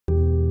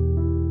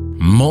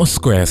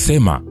Moscow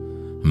yasema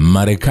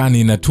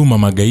Marekani inatuma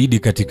magaidi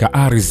katika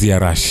ardhi ya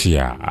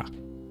Raia.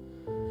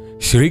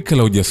 Shirika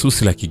la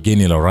ujasusi la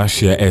kigeni la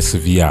Raia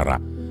SVR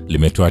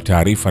limetoa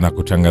taarifa na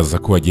kutangaza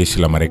kuwa jeshi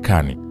la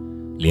Marekani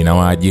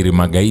linawaajiri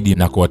magaidi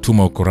na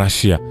kuwatuma huko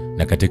Raia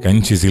na katika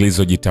nchi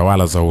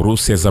zilizojitawala za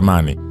Urusi ya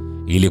zamani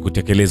ili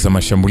kutekeleza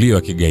mashambulio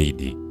ya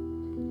kigaidi.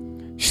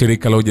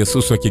 Shirika la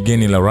ujasusi wa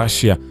kigeni la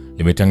Raia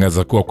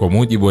limetangaza kuwa kwa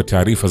mujibu wa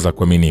taarifa za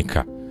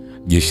kuaminika,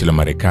 jeshi la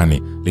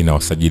Marekani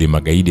linawasajili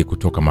magaidi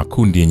kutoka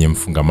makundi yenye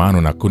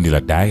mfungamano na kundi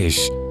la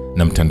Daesh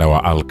na mtandao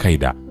wa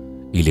Al-Qaeda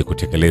ili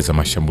kutekeleza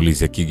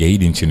mashambulizi ya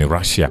kigaidi nchini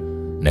Raia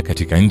na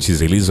katika nchi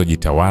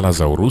zilizojitawala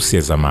za Urusi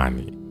ya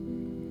zamani.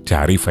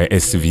 Taarifa ya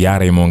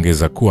SVR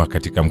imeongeza kuwa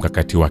katika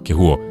mkakati wake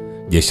huo,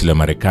 jeshi la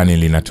Marekani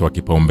linatoa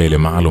kipaumbele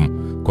maalum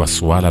kwa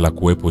suala la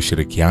kuwepo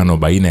ushirikiano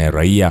baina ya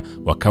raia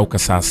wa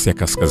Kaukasus ya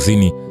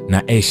Kaskazini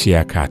na Asia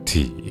ya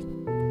Kati.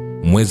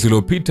 Mwezi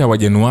uliopita wa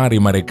Januari,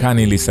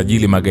 Marekani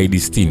ilisajili magaidi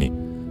 60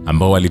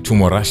 ambao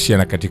walitumwa Raia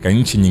na katika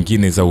nchi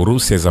nyingine za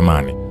Urusi ya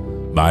zamani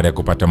baada ya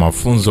kupata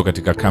mafunzo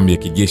katika kambi ya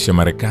kijeshi ya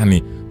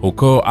Marekani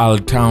huko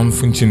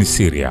Al-Tanf nchini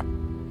Syria.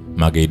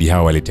 Magaidi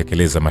hao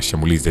walitekeleza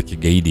mashambulizi ya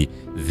kigaidi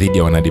dhidi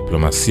ya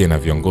wanadiplomasia na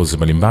viongozi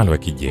mbalimbali wa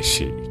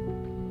kijeshi.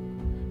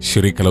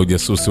 Shirika la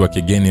ujasusi wa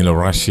kigeni la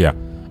Raia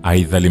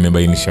aidha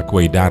limebainisha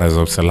kuwa idara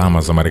za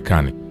usalama za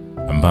Marekani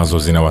ambazo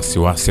zina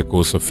wasiwasi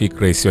kuhusu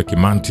fikra isiyo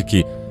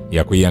kimantiki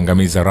ya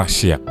kuiangamiza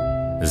Raia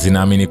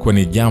zinaamini kuwa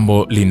ni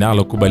jambo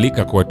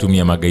linalokubalika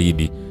kuwatumia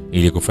magaidi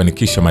ili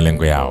kufanikisha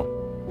malengo yao.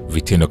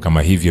 Vitendo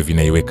kama hivyo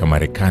vinaiweka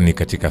Marekani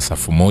katika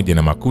safu moja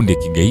na makundi ya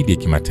kigaidi ya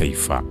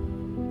kimataifa.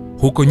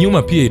 Huko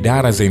nyuma pia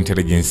idara za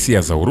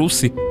intelijensia za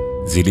Urusi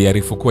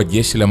ziliarifu kuwa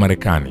jeshi la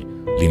Marekani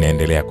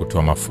linaendelea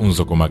kutoa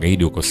mafunzo kwa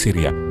magaidi huko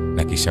Syria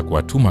na kisha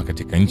kuwatuma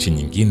katika nchi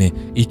nyingine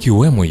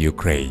ikiwemo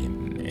Ukraine.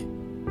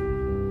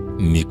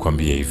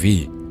 Nikwambie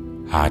hivi,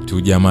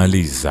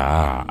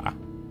 hatujamaliza.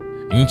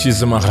 Nchi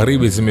za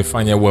magharibi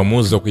zimefanya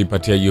uamuzi wa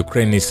kuipatia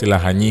Ukraine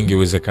silaha nyingi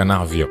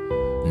iwezekanavyo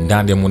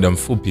ndani ya muda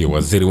mfupi,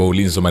 waziri wa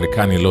ulinzi wa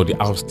Marekani Lord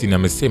Austin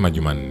amesema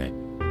Jumanne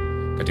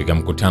katika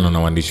mkutano na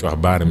waandishi wa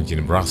habari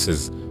mjini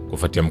Brussels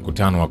kufuatia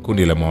mkutano wa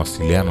kundi la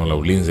mawasiliano la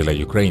ulinzi la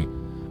Ukraine.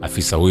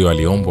 Afisa huyo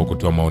aliombwa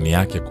kutoa maoni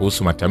yake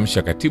kuhusu matamshi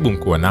ya katibu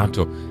mkuu wa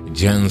NATO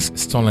Jens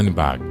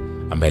Stoltenberg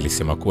ambaye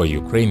alisema kuwa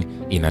Ukraine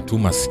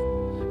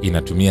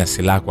inatumia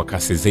silaha kwa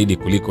kasi zaidi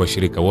kuliko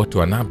washirika wote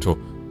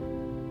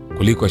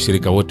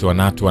wa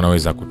NATO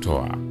wanaweza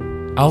kutoa.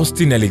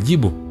 Austin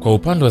alijibu, kwa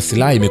upande wa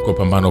silaha imekuwa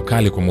pambano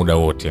kali kwa muda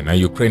wote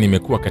na Ukraine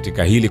imekuwa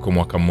katika hili kwa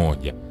mwaka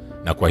mmoja,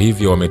 na kwa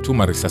hivyo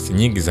wametuma risasi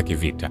nyingi za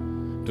kivita.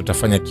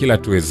 Tutafanya kila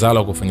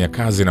tuwezalo kufanya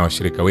kazi na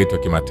washirika wetu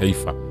wa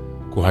kimataifa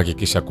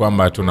kuhakikisha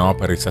kwamba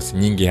tunawapa risasi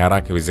nyingi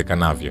haraka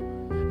iwezekanavyo,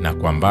 na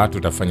kwamba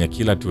tutafanya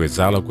kila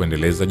tuwezalo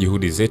kuendeleza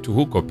juhudi zetu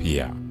huko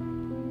pia.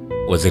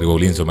 Waziri wa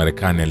ulinzi wa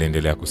Marekani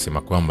aliendelea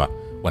kusema kwamba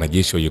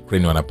wanajeshi wa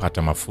Ukraine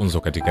wanapata mafunzo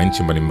katika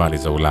nchi mbalimbali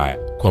za Ulaya.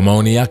 Kwa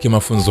maoni yake,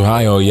 mafunzo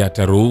hayo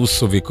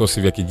yataruhusu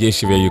vikosi vya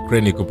kijeshi vya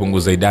Ukraine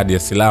kupunguza idadi ya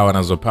silaha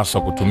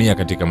wanazopaswa kutumia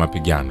katika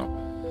mapigano.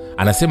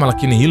 Anasema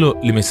lakini hilo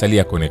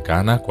limesalia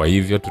kuonekana, kwa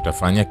hivyo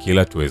tutafanya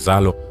kila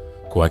tuwezalo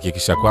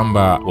kuhakikisha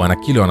kwamba wana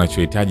kile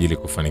wanachohitaji ili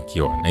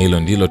kufanikiwa, na hilo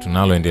ndilo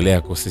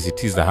tunaloendelea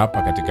kusisitiza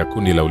hapa katika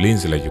kundi la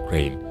ulinzi la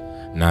Ukraine,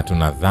 na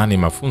tunadhani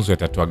mafunzo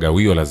yatatoa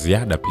gawio la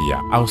ziada pia,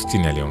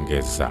 Austin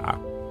aliongeza.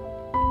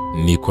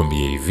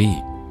 Nikwambie hivi,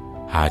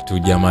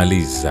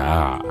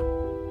 hatujamaliza.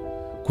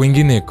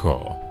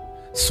 Kwingineko,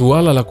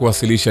 suala la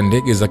kuwasilisha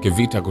ndege za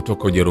kivita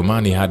kutoka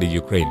Ujerumani hadi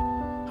Ukraine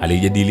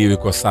halijadiliwi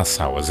kwa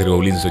sasa, waziri wa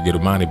ulinzi wa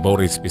Ujerumani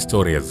Boris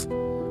Pistorius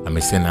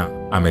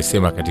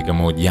amesema katika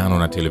mahojiano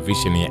na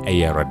televisheni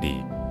ya ARD.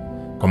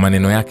 Kwa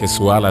maneno yake,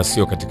 suala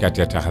sio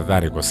katikati ya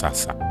tahadhari kwa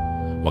sasa.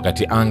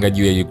 Wakati anga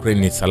juu ya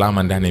Ukraine ni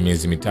salama, ndani ya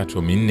miezi 3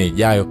 au 4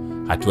 ijayo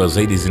hatua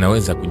zaidi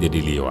zinaweza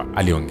kujadiliwa,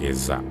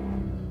 aliongeza.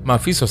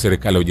 Maafisa wa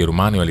serikali ya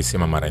Ujerumani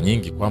walisema mara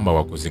nyingi kwamba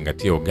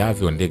wakuzingatia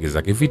ugavi wa ndege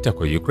za kivita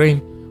kwa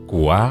Ukraine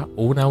kuwa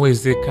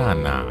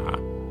unawezekana.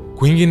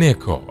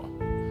 Kwingineko,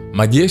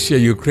 majeshi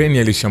ya Ukraine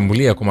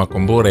yalishambulia kwa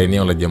makombora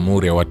eneo la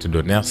Jamhuri ya Watu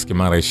Donetsk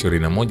mara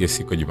 21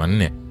 siku ya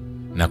Jumanne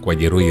na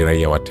kuwajeruhi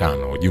raia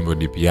 5. Ujumbe wa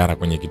DPR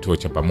kwenye kituo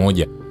cha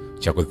pamoja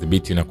cha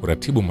kudhibiti na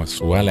kuratibu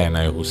masuala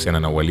yanayohusiana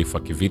na uhalifu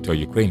wa kivita wa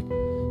Ukraine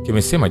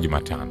kimesema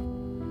Jumatano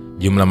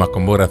jumla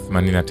makombora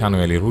 85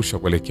 yalirushwa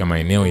kuelekea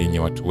maeneo yenye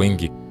watu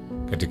wengi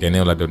katika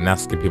eneo la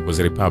Donetsk People's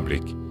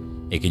Republic,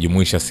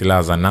 ikijumuisha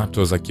silaha za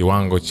NATO za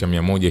kiwango cha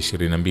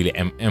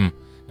 122 mm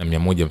na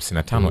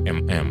 155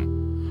 mm.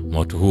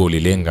 Moto huo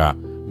ulilenga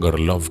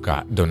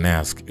Gorlovka,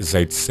 Donetsk,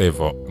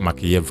 Zaitsevo,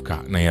 Makiyevka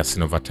na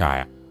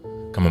Yasinovataya.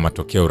 Kama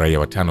matokeo, raia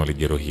 5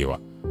 walijeruhiwa,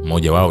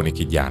 mmoja wao ni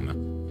kijana.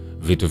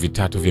 Vitu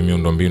vitatu vya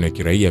miundombinu ya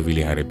kiraia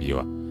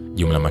viliharibiwa.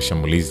 Jumla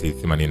mashambulizi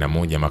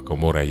 81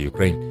 makombora ya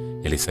Ukraine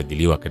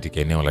yalisajiliwa katika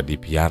eneo la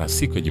DPR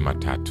siku ya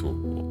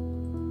Jumatatu.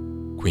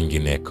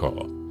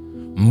 Kwingineko,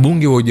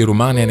 mbunge wa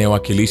Ujerumani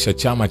anayewakilisha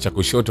chama cha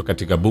kushoto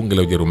katika bunge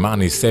la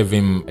Ujerumani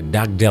Sevim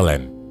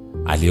Dagdelen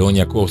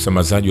alionya kuwa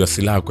usambazaji wa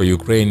silaha kwa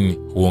Ukraine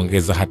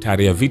huongeza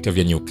hatari ya vita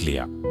vya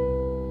nyuklia.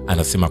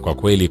 Anasema kwa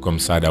kweli, kwa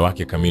msaada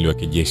wake kamili wa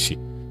kijeshi,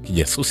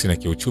 kijasusi na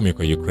kiuchumi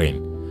kwa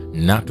Ukraine,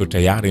 NATO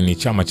tayari ni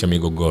chama cha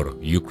migogoro.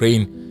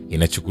 Ukraine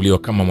inachukuliwa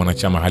kama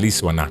mwanachama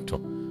halisi wa NATO,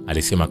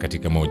 alisema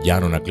katika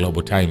mahojiano na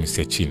Global Times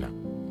ya China.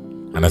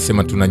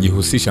 Anasema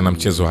tunajihusisha na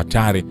mchezo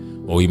hatari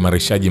wa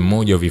uimarishaji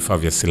mmoja wa vifaa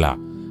vya silaha,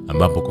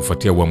 ambapo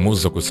kufuatia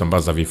uamuzi wa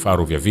kusambaza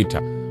vifaru vya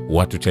vita,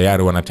 watu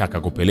tayari wanataka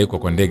kupelekwa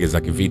kwa ndege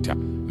za kivita,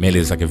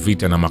 meli za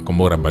kivita na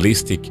makombora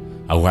ballistic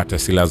au hata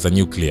silaha za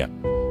nyuklia.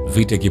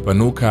 Vita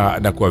ikipanuka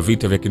na kuwa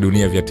vita vya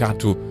kidunia vya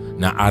tatu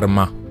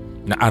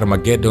na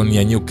Armageddon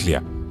ya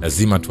nyuklia,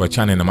 lazima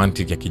tuachane na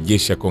mantiki ya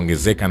kijeshi ya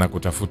kuongezeka na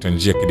kutafuta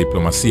njia ya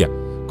kidiplomasia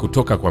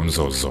kutoka kwa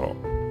mzozo.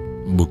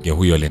 Mbunge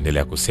huyo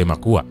aliendelea kusema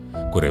kuwa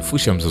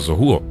kurefusha mzozo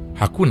huo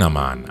hakuna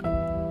maana.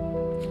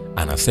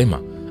 Anasema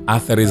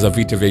athari za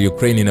vita vya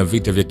Ukraine na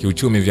vita vya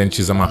kiuchumi vya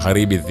nchi za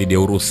magharibi dhidi ya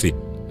Urusi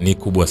ni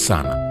kubwa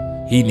sana.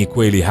 Hii ni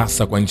kweli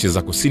hasa kwa nchi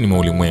za kusini mwa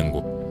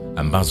ulimwengu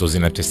ambazo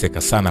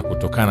zinateseka sana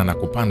kutokana na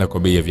kupanda kwa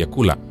bei ya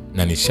vyakula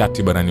na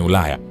nishati barani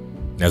Ulaya,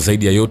 na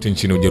zaidi ya yote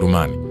nchini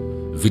Ujerumani.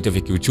 Vita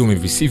vya kiuchumi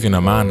visivyo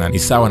na maana ni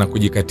sawa na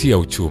kujikatia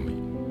uchumi.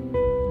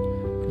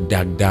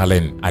 Doug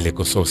Dahlen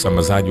alikosoa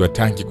usambazaji wa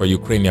tanki kwa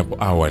Ukraine hapo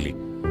awali.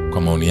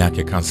 Kwa maoni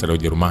yake, kansela wa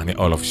Ujerumani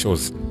Olaf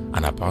Scholz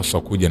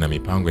anapaswa kuja na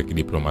mipango ya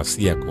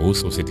kidiplomasia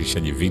kuhusu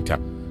usitishaji vita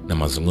na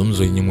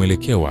mazungumzo yenye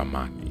mwelekeo wa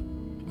amani.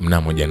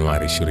 Mnamo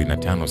Januari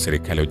 25,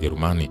 serikali ya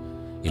Ujerumani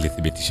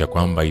ilithibitisha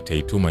kwamba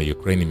itaitumia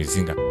Ukraine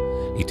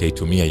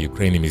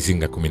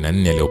mizinga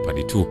 14 ya Leopard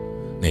 2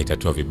 na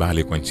itatoa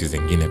vibali kwa nchi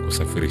zingine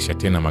kusafirisha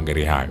tena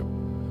magari hayo.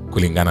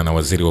 Kulingana na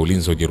waziri wa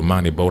ulinzi wa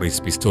Ujerumani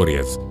Boris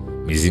Pistorius,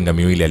 mizinga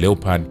miwili ya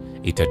Leopard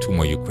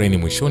itatumwa Ukraine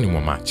mwishoni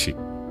mwa Machi.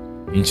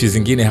 Nchi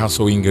zingine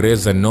hasa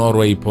Uingereza,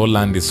 Norway,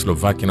 Poland,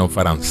 Slovakia na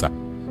Ufaransa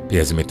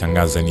pia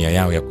zimetangaza nia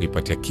yao ya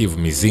kuipatia Kiev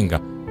mizinga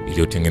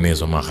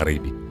iliyotengenezwa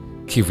magharibi.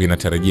 Kiev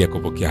inatarajia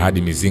kupokea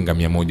hadi mizinga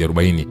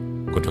 140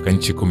 kutoka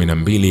nchi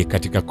 12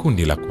 katika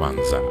kundi la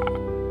kwanza.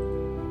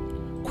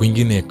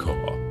 Kwingineko,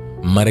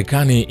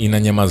 Marekani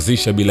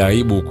inanyamazisha bila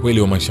aibu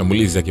ukweli wa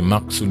mashambulizi ya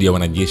kimakusudi ya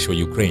wanajeshi wa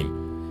Ukraine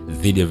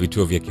dhidi ya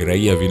vituo vya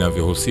kiraia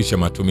vinavyohusisha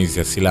matumizi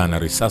ya silaha na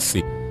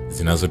risasi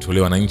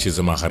zinazotolewa na nchi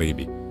za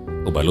magharibi.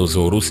 Ubalozi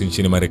wa Urusi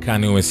nchini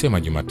Marekani umesema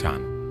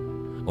Jumatano.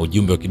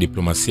 Ujumbe wa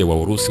kidiplomasia wa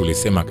Urusi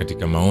ulisema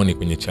katika maoni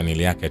kwenye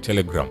chaneli yake ya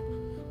Telegram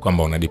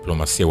kwamba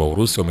wanadiplomasia wa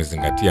Urusi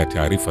wamezingatia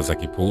taarifa za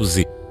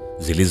kipuuzi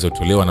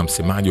zilizotolewa na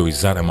msemaji wa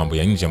Wizara ya Mambo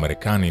ya Nje ya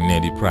Marekani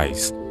Ned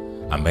Price,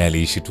 ambaye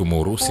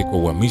aliishitumu Urusi kwa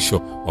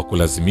uhamisho wa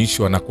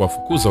kulazimishwa na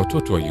kuwafukuza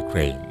watoto wa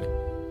Ukraine.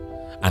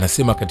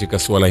 Anasema katika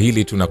suala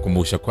hili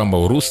tunakumbusha kwamba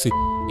Urusi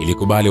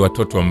ilikubali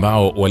watoto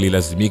ambao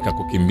walilazimika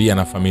kukimbia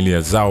na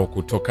familia zao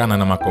kutokana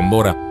na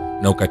makombora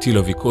na ukatili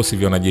wa vikosi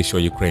vya wanajeshi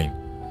wa Ukraine.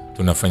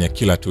 Tunafanya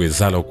kila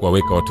tuwezalo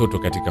kuwaweka watoto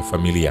katika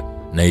familia,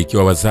 na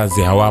ikiwa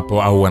wazazi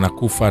hawapo au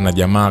wanakufa na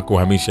jamaa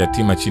kuhamisha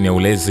yatima chini ya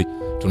ulezi,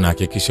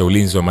 tunahakikisha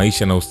ulinzi wa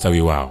maisha na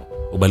ustawi wao,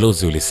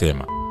 ubalozi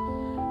ulisema.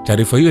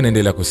 Taarifa hiyo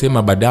inaendelea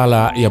kusema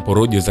badala ya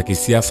porojo za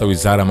kisiasa,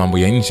 Wizara ya Mambo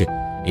ya Nje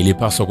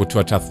ilipaswa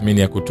kutoa tathmini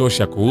ya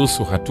kutosha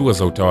kuhusu hatua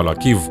za utawala wa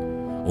Kiev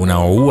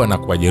unaoua na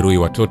kuwajeruhi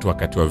watoto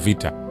wakati wa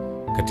vita.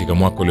 Katika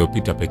mwaka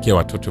uliopita pekee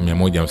watoto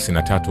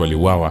 153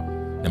 waliuawa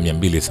na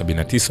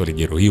 279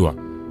 walijeruhiwa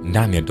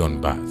ndani ya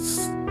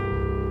Donbas.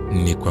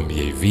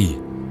 Nikwambie hivi,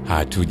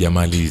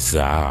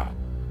 hatujamaliza.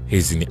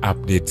 Hizi ni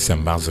updates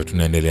ambazo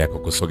tunaendelea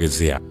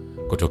kukusogezea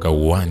kutoka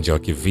uwanja wa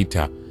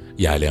kivita,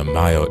 yale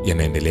ambayo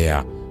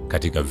yanaendelea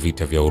katika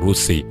vita vya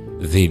Urusi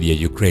dhidi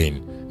ya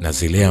Ukraine na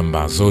zile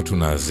ambazo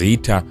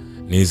tunaziita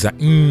ni za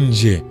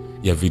nje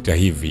ya vita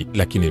hivi,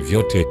 lakini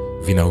vyote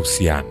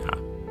vinahusiana.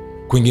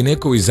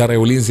 Kwingineko, Wizara ya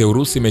Ulinzi ya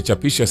Urusi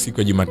imechapisha siku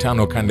ya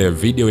Jumatano kanda ya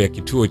video ya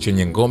kituo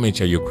chenye ngome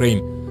cha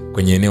Ukraine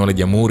kwenye eneo la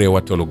Jamhuri ya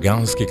Watu wa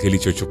Lugansk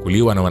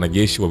kilichochukuliwa na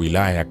wanajeshi wa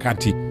wilaya ya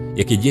kati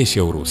ya kijeshi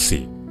ya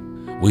Urusi.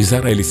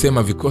 Wizara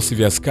ilisema vikosi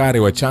vya askari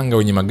wachanga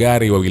wenye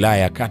magari wa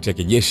wilaya ya kati ya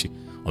kijeshi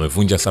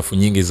wamevunja safu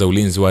nyingi za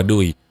ulinzi wa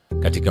adui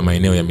katika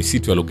maeneo ya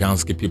misitu ya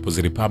Lugansk People's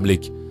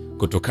Republic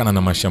kutokana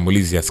na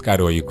mashambulizi ya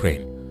askari wa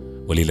Ukraine.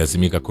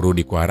 Walilazimika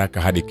kurudi kwa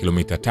haraka hadi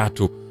kilomita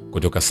 3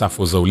 kutoka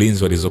safu za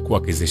ulinzi walizokuwa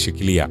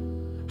wakizishikilia.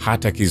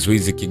 Hata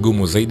kizuizi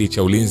kigumu zaidi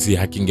cha ulinzi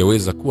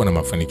hakingeweza kuwa na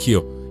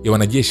mafanikio ya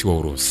wanajeshi wa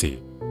Urusi.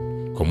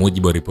 Kwa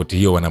mujibu wa ripoti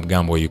hiyo,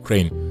 wanamgambo wa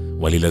Ukraine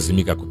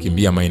walilazimika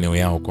kukimbia maeneo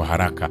yao kwa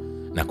haraka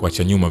na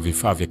kuacha nyuma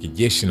vifaa vya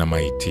kijeshi na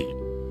maiti.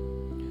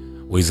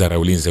 Wizara ya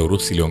Ulinzi ya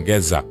Urusi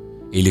iliongeza,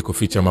 ili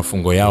kuficha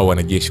mafungo yao,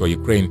 wanajeshi wa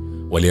Ukraine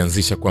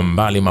walianzisha kwa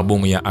mbali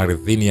mabomu ya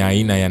ardhini ya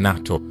aina ya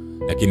NATO,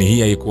 lakini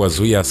hii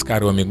haikuwazuia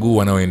askari wa miguu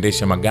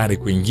wanaoendesha magari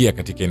kuingia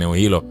katika eneo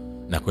hilo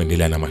na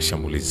kuendelea na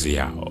mashambulizi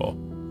yao.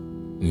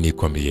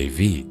 Nikwambie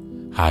hivi,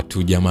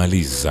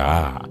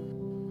 hatujamaliza.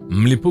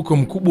 Mlipuko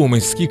mkubwa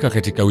umesikika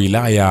katika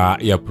wilaya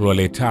ya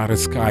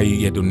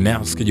Proletarski ya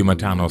Donetsk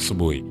Jumatano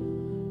asubuhi.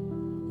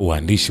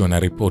 Waandishi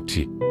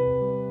wanaripoti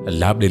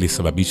labda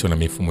ilisababishwa na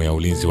mifumo ya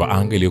ulinzi wa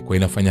anga iliyokuwa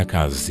inafanya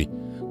kazi.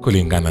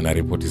 Kulingana na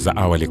ripoti za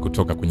awali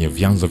kutoka kwenye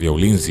vyanzo vya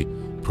ulinzi,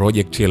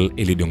 projectile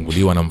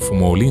ilidunguliwa na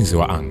mfumo wa ulinzi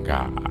wa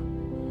anga.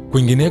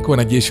 Kwingineko,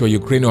 wanajeshi wa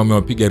Ukraine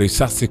wamewapiga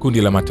risasi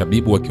kundi la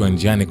matabibu wakiwa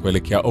njiani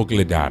kuelekea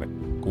Ogledar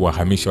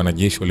kuwahamisha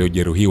wanajeshi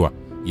waliojeruhiwa,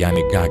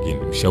 yani Gagin,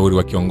 mshauri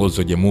wa kiongozi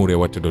wa Jamhuri ya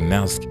Wetu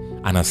Donetsk,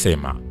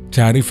 anasema.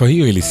 Taarifa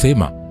hiyo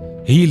ilisema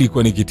hii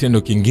ilikuwa ni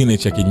kitendo kingine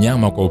cha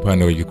kinyama kwa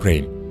upande wa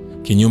Ukraine,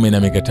 kinyume na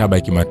mikataba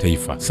ya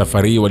kimataifa.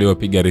 Safari hii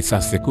waliwapiga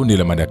risasi kundi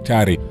la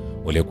madaktari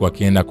waliokuwa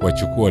wakienda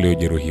kuwachukua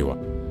waliojeruhiwa.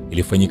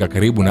 Ilifanyika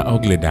karibu na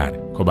Ogledar.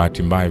 Kwa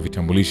bahati mbaya,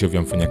 vitambulisho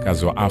vya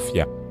mfanyakazi wa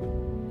afya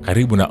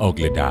karibu na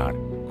Ogledar.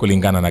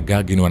 Kulingana na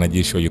Gagin,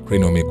 wanajeshi wa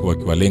Ukraine wamekuwa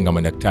wakiwalenga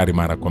madaktari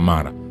mara kwa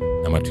mara,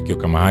 na matukio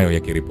kama hayo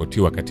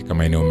yakiripotiwa katika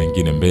maeneo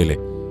mengine mbele.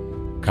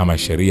 Kama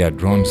sheria,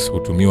 drones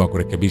hutumiwa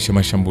kurekebisha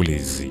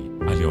mashambulizi,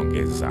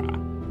 aliongeza.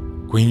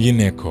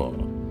 Kwingineko,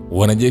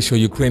 wanajeshi wa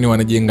Ukraine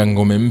wanajenga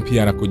ngome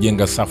mpya na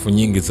kujenga safu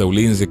nyingi za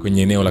ulinzi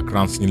kwenye eneo la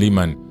Krasny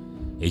Liman,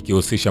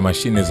 ikihusisha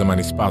mashine za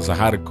manispaa za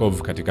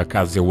Kharkov katika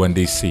kazi ya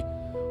uhandisi.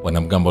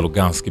 Wanamgambo wa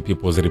Lugansk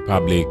People's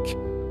Republic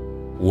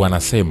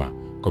wanasema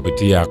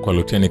kupitia kwa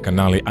Luteni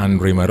Kanali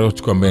Andrei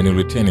Marotko ambaye ni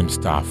luteni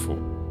mstaafu.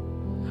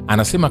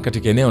 Anasema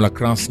katika eneo la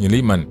Krasny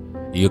Liman,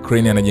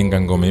 Ukraine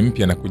anajenga ngome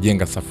mpya na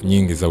kujenga safu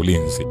nyingi za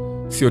ulinzi.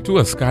 Sio tu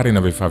askari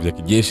na vifaa vya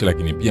kijeshi,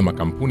 lakini pia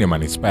makampuni ya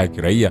manispaa ya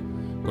kiraia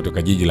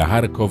kutoka jiji la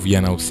Kharkov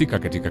yanahusika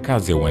katika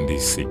kazi ya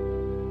uhandisi.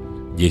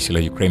 Jeshi la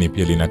Ukraine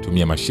pia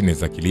linatumia mashine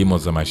za kilimo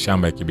za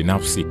mashamba ya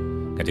kibinafsi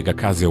katika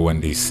kazi ya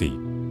uhandisi.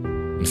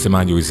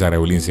 Msemaji wa Wizara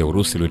ya Ulinzi ya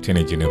Urusi,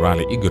 Luteni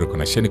Jenerali Igor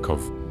Konashenikov,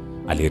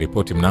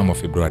 aliripoti mnamo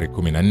Februari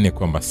 14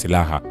 kwamba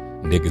silaha,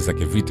 ndege za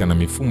kivita na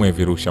mifumo ya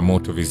virusha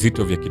moto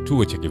vizito vya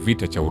kituo cha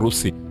kivita cha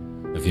Urusi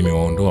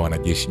vimewaondoa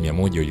wanajeshi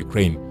 100 wa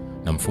Ukraine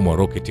na mfumo wa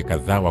roketi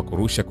kadhaa wa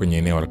kurusha kwenye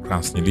eneo la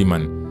Krasny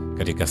Liman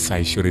katika saa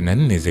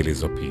 24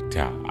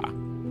 zilizopita.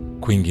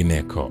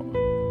 Kwingineko,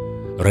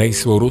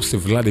 Rais wa Urusi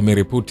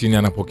Vladimir Putin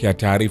anapokea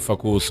taarifa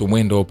kuhusu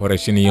mwendo wa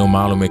operesheni hiyo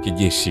maalum ya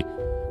kijeshi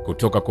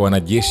kutoka kwa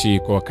wanajeshi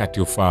kwa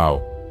wakati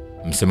ufaao.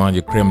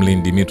 Msemaji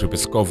Kremlin Dmitry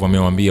Peskov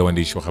amewaambia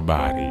waandishi wa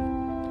habari.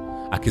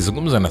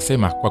 Akizungumza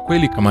anasema, kwa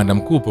kweli kamanda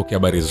mkuu hupokea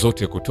habari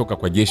zote kutoka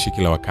kwa jeshi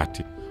kila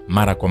wakati,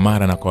 mara kwa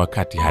mara na kwa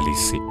wakati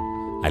halisi,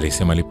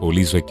 alisema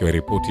alipoulizwa ikiwa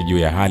ripoti juu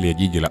ya hali ya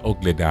jiji la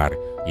Ogledar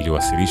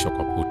iliwasilishwa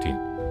kwa Putin.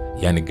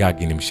 Yani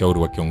Gagin ni mshauri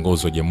wa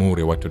kiongozi wa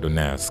Jamhuri ya Wetu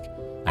Donetsk.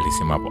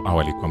 Alisema hapo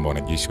awali kwamba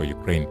wanajeshi wa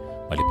Ukraine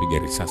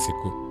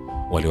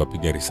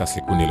waliwapiga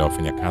risasi kundi la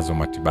wafanyakazi wa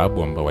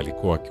matibabu ambao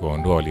walikuwa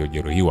wakiwaondoa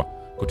waliojeruhiwa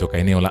kutoka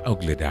eneo la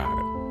Ogledar.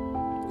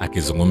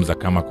 Akizungumza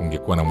kama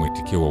kungekuwa na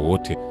mwitikio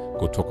wowote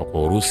kutoka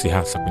kwa Urusi,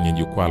 hasa kwenye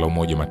jukwaa la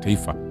Umoja wa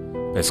Mataifa,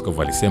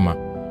 Peskov alisema,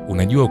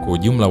 unajua, kwa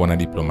ujumla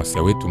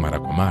wanadiplomasia wetu mara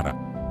kwa mara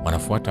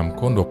wanafuata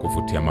mkondo wa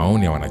kuvutia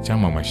maoni ya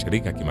wanachama wa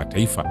mashirika ya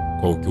kimataifa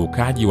kwa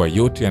ukiukaji wa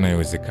yote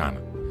yanayowezekana,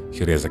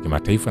 sheria za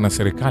kimataifa na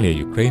serikali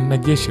ya Ukraine na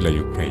jeshi la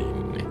Ukraine.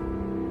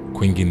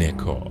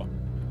 Kwingineko,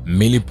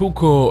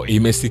 milipuko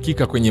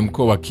imesikika kwenye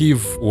mkoa wa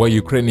Kiev wa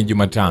Ukraine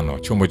Jumatano.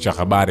 Chombo cha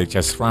habari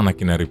cha Srana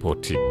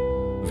kinaripoti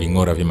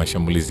ving'ora vya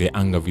mashambulizi ya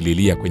anga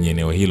vililia kwenye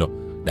eneo hilo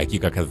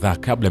dakika kadhaa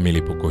kabla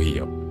milipuko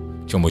hiyo.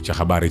 Chombo cha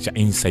habari cha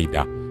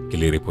Insider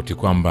kiliripoti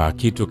kwamba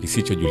kitu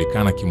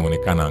kisichojulikana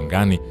kimeonekana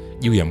angani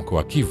juu ya mkoa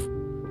wa Kiev.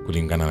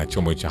 Kulingana na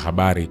chombo cha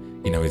habari,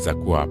 inaweza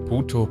kuwa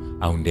puto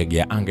au ndege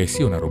ya anga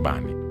isiyo na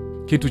rubani.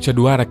 Kitu cha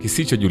duara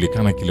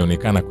kisichojulikana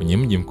kilionekana kwenye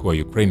mji mkuu wa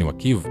Ukraine wa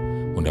Kiev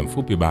muda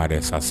mfupi baada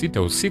ya saa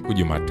 6 usiku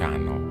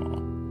Jumatano.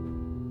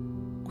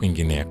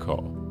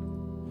 Kwingineko,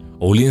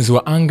 ulinzi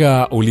wa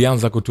anga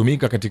ulianza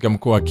kutumika katika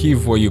mkoa wa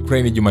Kiev wa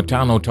Ukraine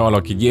Jumatano. Utawala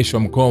wa kijeshi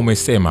wa mkoa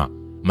umesema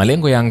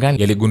malengo ya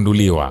angani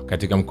yaligunduliwa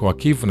katika mkoa wa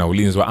Kiev na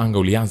ulinzi wa anga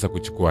ulianza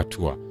kuchukua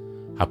hatua.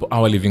 Hapo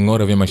awali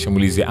ving'ora vya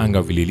mashambulizi ya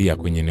anga vililia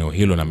kwenye eneo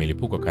hilo na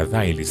milipuko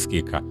kadhaa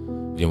ilisikika.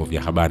 Vyombo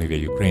vya habari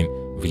vya Ukraine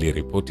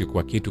viliripoti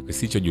kuwa kitu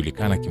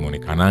kisichojulikana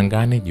kimeonekana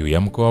angani juu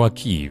ya mkoa wa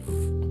Kiev.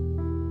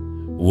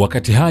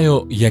 Wakati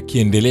hayo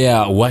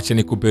yakiendelea, wacha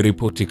nikupe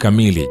ripoti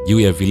kamili juu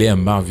ya vile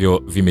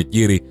ambavyo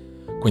vimejiri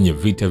kwenye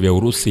vita vya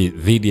Urusi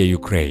dhidi ya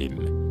Ukraine.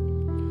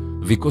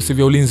 Vikosi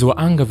vya ulinzi wa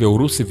anga vya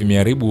Urusi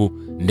vimeharibu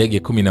ndege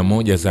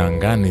 11 za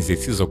angani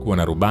zisizokuwa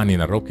na rubani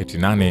na roketi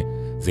 8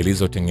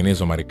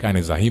 zilizotengenezwa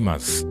Marekani za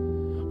HIMARS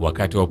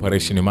wakati wa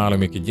operesheni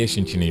maalum ya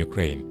kijeshi nchini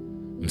Ukraine.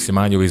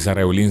 Msemaji wa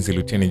Wizara ya Ulinzi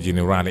Luteni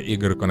Jenerali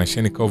Igor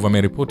Konashenikov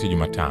ameripoti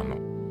Jumatano.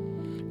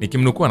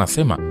 Nikimnukuu,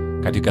 anasema,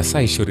 katika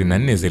saa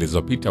 24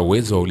 zilizopita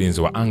uwezo wa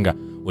ulinzi wa anga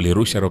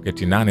ulirusha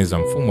roketi 8 za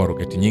mfumo wa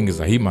roketi nyingi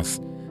za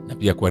HIMARS na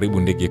pia kuharibu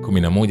ndege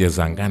 11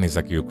 za angani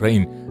za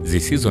Ukraine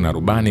zisizo na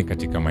rubani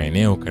katika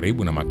maeneo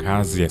karibu na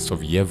makazi ya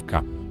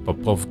Sovievka,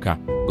 Popovka,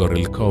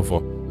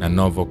 Gorilkovo na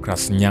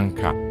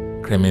Novokrasnyanka,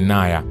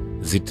 Kremenaya,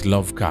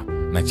 Zitlovka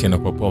na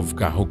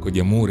Chenopopovka huko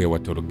Jamhuri ya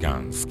Wetu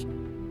Lugansk.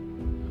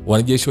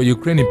 Wanajeshi wa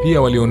Ukraine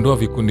pia waliondoa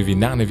vikundi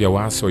 8 vya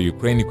waasi wa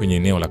Ukraine kwenye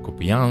eneo la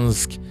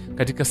Kupiansk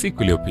katika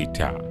siku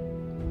iliyopita.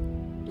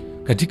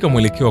 Katika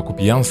mwelekeo wa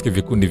Kupiansk,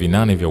 vikundi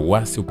 8 vya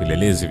uasi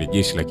upelelezi vya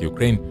jeshi la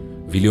Ukraine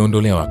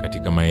viliondolewa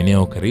katika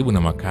maeneo karibu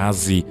na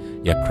makazi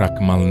ya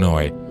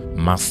Krakmalnoe,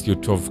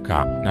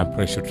 Mastyutovka na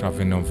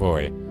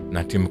Preshotravenovoe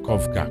na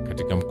Timkovka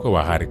katika mkoa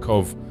wa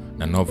Kharkov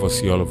na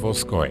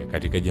Novosyolovskoye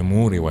katika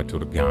Jamhuri ya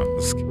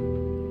Lugansk.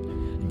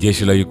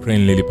 Jeshi la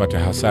Ukraine lilipata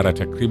hasara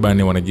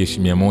takriban wanajeshi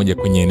 100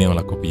 kwenye eneo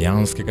la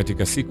Kupiansk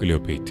katika siku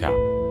iliyopita.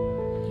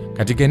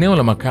 Katika eneo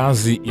la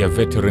makazi ya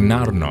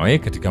Veterinarnoe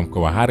katika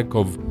mkoa wa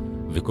Kharkov,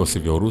 vikosi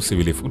vya Urusi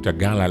vilifuta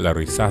ghala la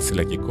risasi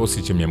la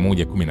kikosi cha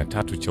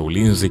 113 cha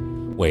ulinzi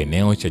wa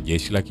eneo cha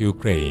jeshi la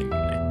Ukraine.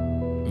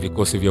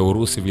 Vikosi vya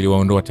Urusi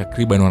viliwaondoa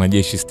takriban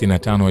wanajeshi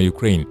 65 wa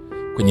Ukraine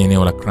kwenye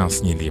eneo la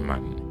Krasny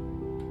Liman.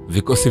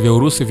 Vikosi vya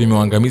Urusi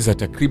vimewaangamiza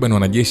takriban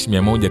wanajeshi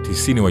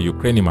 190 wa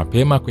Ukraine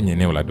mapema kwenye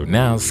eneo la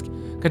Donetsk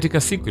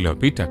katika siku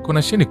iliyopita,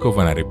 Konashenikov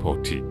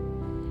anaripoti.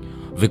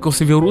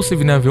 Vikosi vya Urusi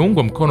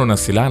vinavyoungwa mkono na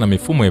silaha na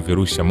mifumo ya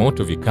virusha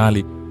moto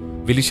vikali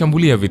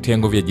vilishambulia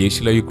vitengo vya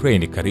jeshi la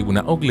Ukraine karibu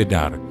na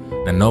Ogledar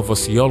na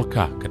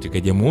Novosiyolka katika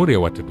Jamhuri ya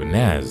Watu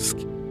Donetsk.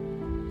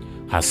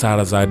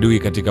 Hasara za adui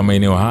katika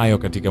maeneo hayo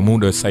katika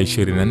muda wa saa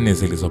 24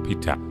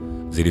 zilizopita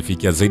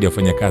zilifikia zaidi ya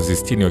wafanyakazi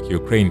 60 wa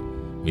Ukraine,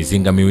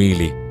 mizinga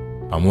miwili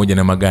pamoja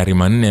na magari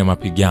 4 ya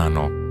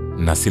mapigano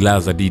na silaha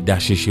za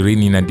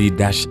D-20 na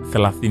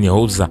D-30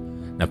 Hoza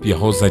na pia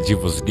Hoza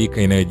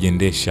Jivozdika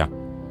inayojiendesha,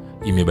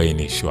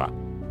 imebainishwa.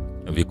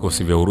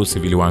 Vikosi vya Urusi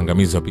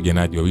viliwaangamiza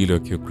wapiganaji wawili wa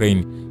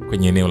Ukraine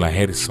kwenye eneo la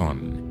Kherson.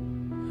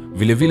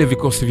 Vilevile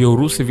vikosi vya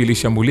Urusi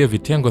vilishambulia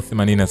vitengo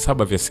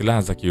 87 vya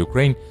silaha za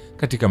Ukraine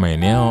katika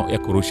maeneo ya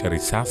kurusha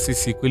risasi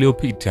siku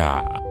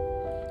iliyopita.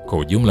 Kwa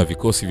ujumla,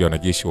 vikosi vya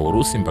wanajeshi wa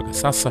Urusi mpaka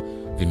sasa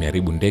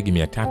vimeharibu ndege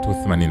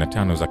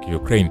 385 za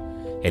Ukraine,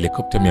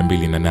 helikopta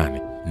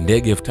 208,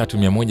 ndege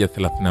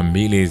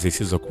 3132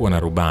 zisizokuwa na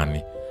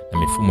rubani na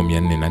mifumo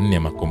 404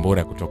 ya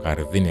makombora kutoka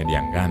ardhini hadi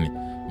angani,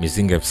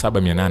 mizinga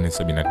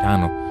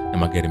 7875 na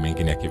magari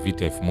mengine ya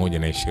kivita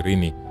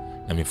 1020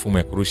 na mifumo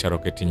ya kurusha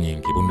roketi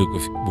nyingi,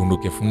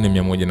 bunduki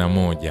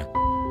 4101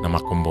 na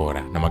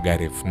makombora na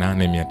magari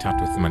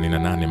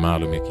 8388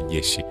 maalum ya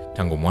kijeshi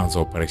tangu mwanzo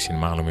wa operation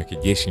maalum ya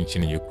kijeshi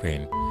nchini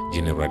Ukraine,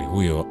 jenerali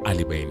huyo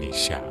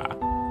alibainisha.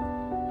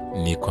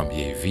 Ni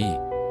kwambie hivi,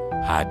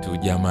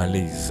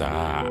 hatujamaliza.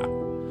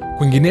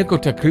 Kwingineko,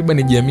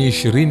 takriban jamii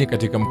 20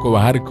 katika mkoa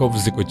wa Kharkov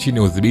ziko chini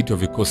ya udhibiti wa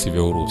vikosi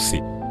vya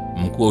Urusi.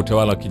 Mkuu wa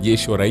utawala wa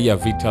kijeshi wa Raia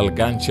Vital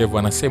Ganchev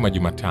anasema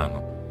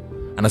Jumatano.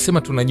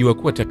 Anasema tunajua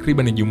kuwa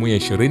takriban jumuiya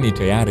 20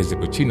 tayari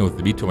ziko chini ya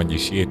udhibiti wa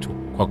majeshi yetu.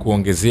 Kwa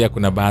kuongezea,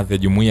 kuna baadhi ya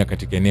jumuiya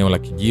katika eneo la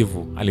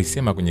kijivu,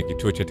 alisema kwenye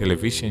kituo cha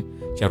television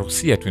cha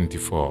Rusia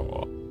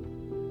 24.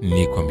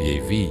 Ni kwambie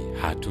hivi,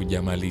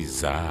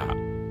 hatujamaliza.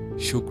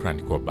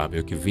 Shukrani kwa baba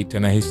ya kivita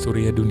na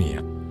historia ya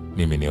dunia.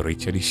 Mimi ni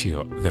Richard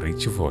Shio, The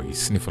Rich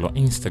Voice. Ni follow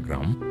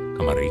Instagram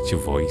kama Rich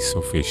Voice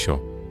Official.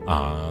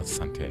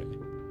 Asante.